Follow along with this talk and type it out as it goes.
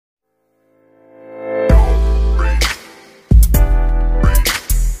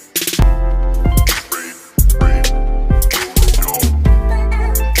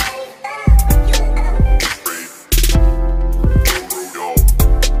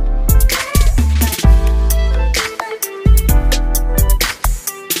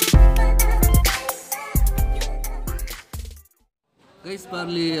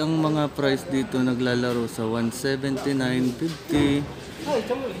Bali, ang mga price dito naglalaro sa 179.50,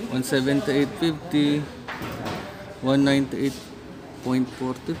 178.50,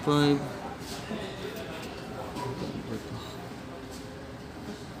 198.45,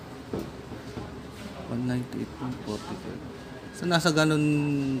 198.45. So nasa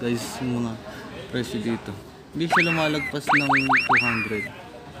ganun guys yung mga presyo dito. Hindi siya lumalagpas ng 200.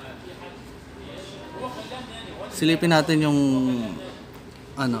 Silipin natin yung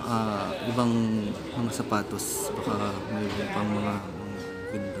ibang mga sapatos, baka may pang mga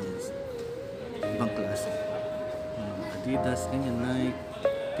gandang ibang klase, Adidas, ganyan, Nike.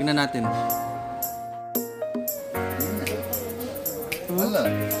 Tingnan natin. Wala.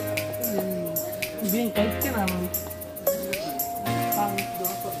 Bien kahit ka naman. Pangit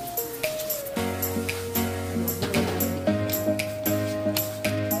doon po.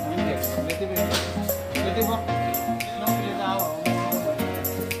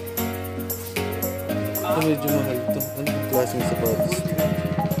 Medyo mahal ito. Anong klaseng sapatos?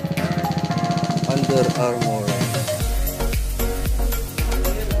 Under Armour.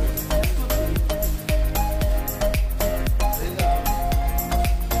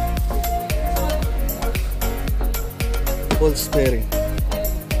 False bearing.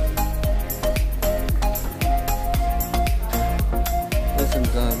 Ay, ang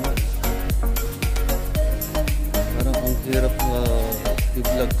dami. Parang ang hirap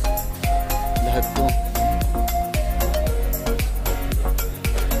i-vlog lahat to.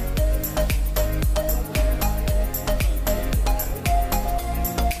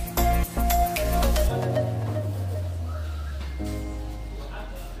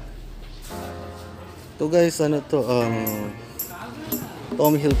 So guys, ano to,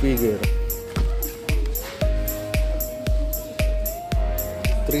 Tommy Hilfiger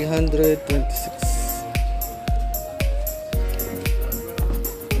 326.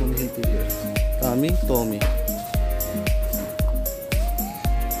 Tommy Hilfiger, Tommy.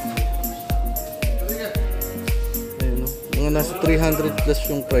 Ayun, mga nasa 300 plus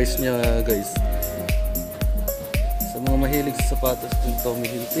yung price niya guys. Sa mga mahilig sa sapatos ng Tommy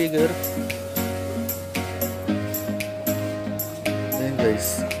Hilfiger,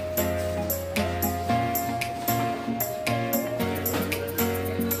 guys.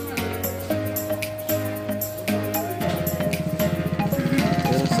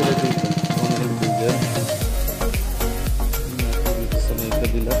 Meron sila dito ang Hilfiger. Dito sa may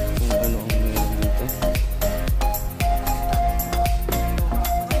kabila kung ano ang meron dito.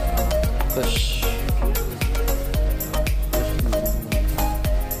 Cash.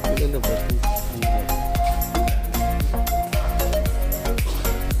 Kailan na ba?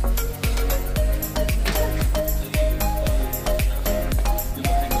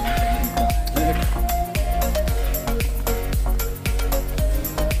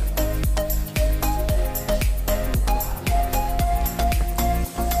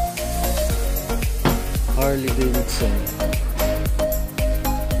 Harley Davidson,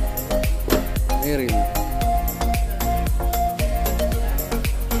 Merrell.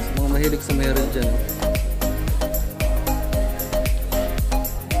 Sa mga mahilig sa Merrell dyan,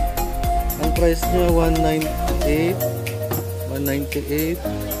 ang price niya 198, 198,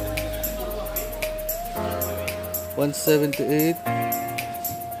 178.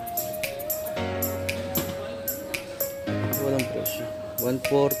 Walang presyo.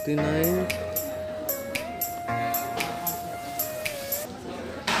 149.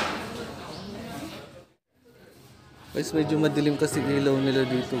 Guys, medyo madilim kasi ilaw nila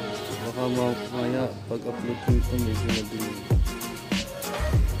dito. Baka mamaya pag-upload ko ito medyo madilim.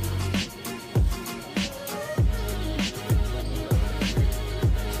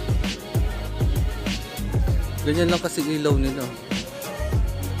 Ganyan lang kasi ilaw nila.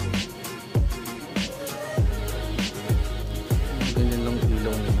 Ganyan lang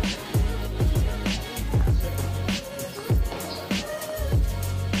ilaw nila.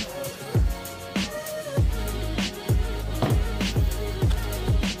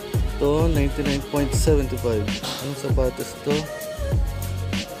 Ito, 99.75. Anong sapatos to?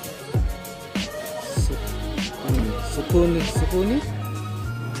 Sukuni?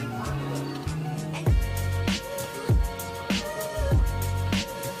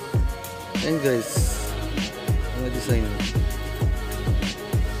 Ayan guys, mga design.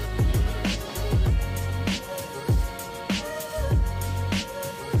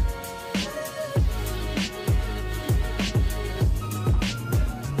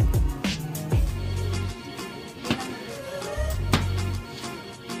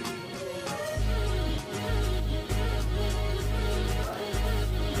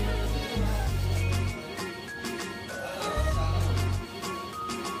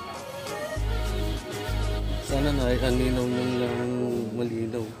 Sana na ay aninaw nang lang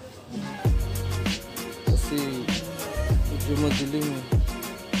malinaw. Kasi medyo madilim eh.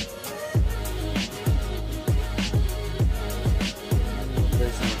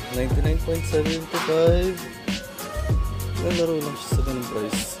 Price 99.75. Laro lang siya sa ganung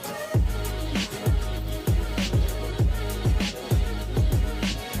price.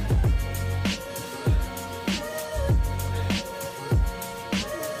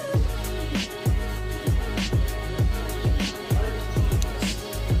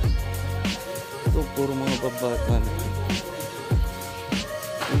 Puro mga babatan.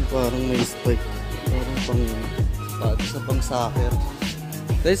 Yung parang may spike. Parang sa pang soccer.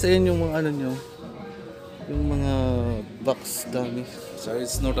 Guys, ayun yung mga ano nyo. Yung mga box dami. Sir,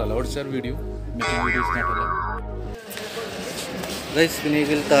 it's not allowed, sir, video. Making video is not allowed. Guys,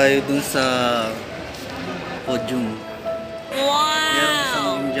 pinigil tayo dun sa Podium. Wow! Meron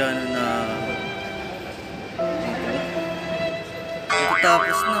isang Indiano na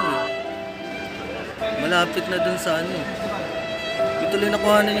tapos na eh. Malapit na dun sa ano. Ituloy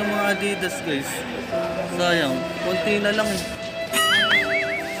nakuhanan yung mga Adidas, guys. Sayang, konti na lang eh.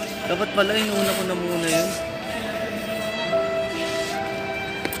 Dapat pala inuna ko na muna yun.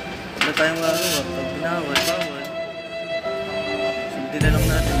 Wala tayong magawa. Pag binawal, bawal. Hindi na lang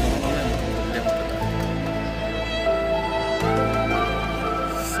natin. Baka mamaya problema pa tayo.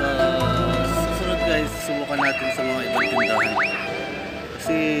 Sa susunod, guys, subukan natin sa mga ibang tindahan.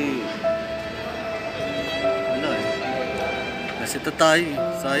 Kasi ito tayo,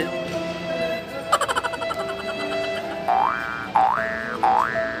 sayang.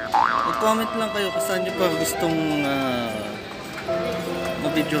 Mag-comment lang kayo kung saan nyo pa gustong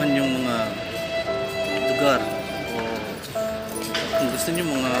mabidyohan yung mga lugar o kung gusto nyo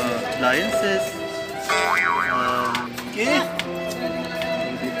mga appliances,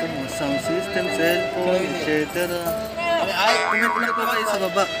 dito mga sound system, cellphone, etc. Comment lang po kayo sa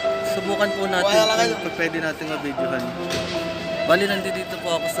baba. Subukan po natin kung pwede natin mabidyohan. Bali, nandito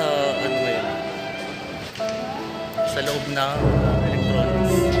po ako sa ano ngayon, sa loob ng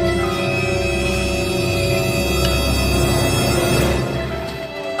electronics.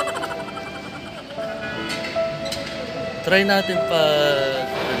 Try natin pa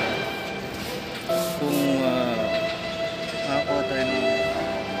kung makakuha tayo ng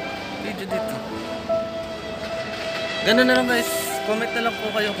video dito. Ganun na lang, guys. Comment na lang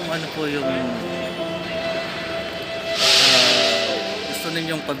po kayo kung ano po yung gusto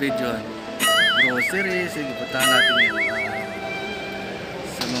ninyong pa-videohan. Grocery, sige, patahan natin yun.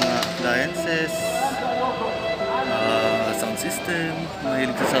 Sa mga appliances, sound system,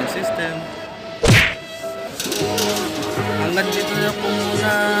 mahilig sa sound system. Hanggang dito na po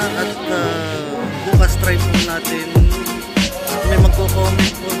muna at bukas try po natin. May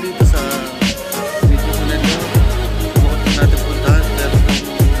magko-comment po dito sa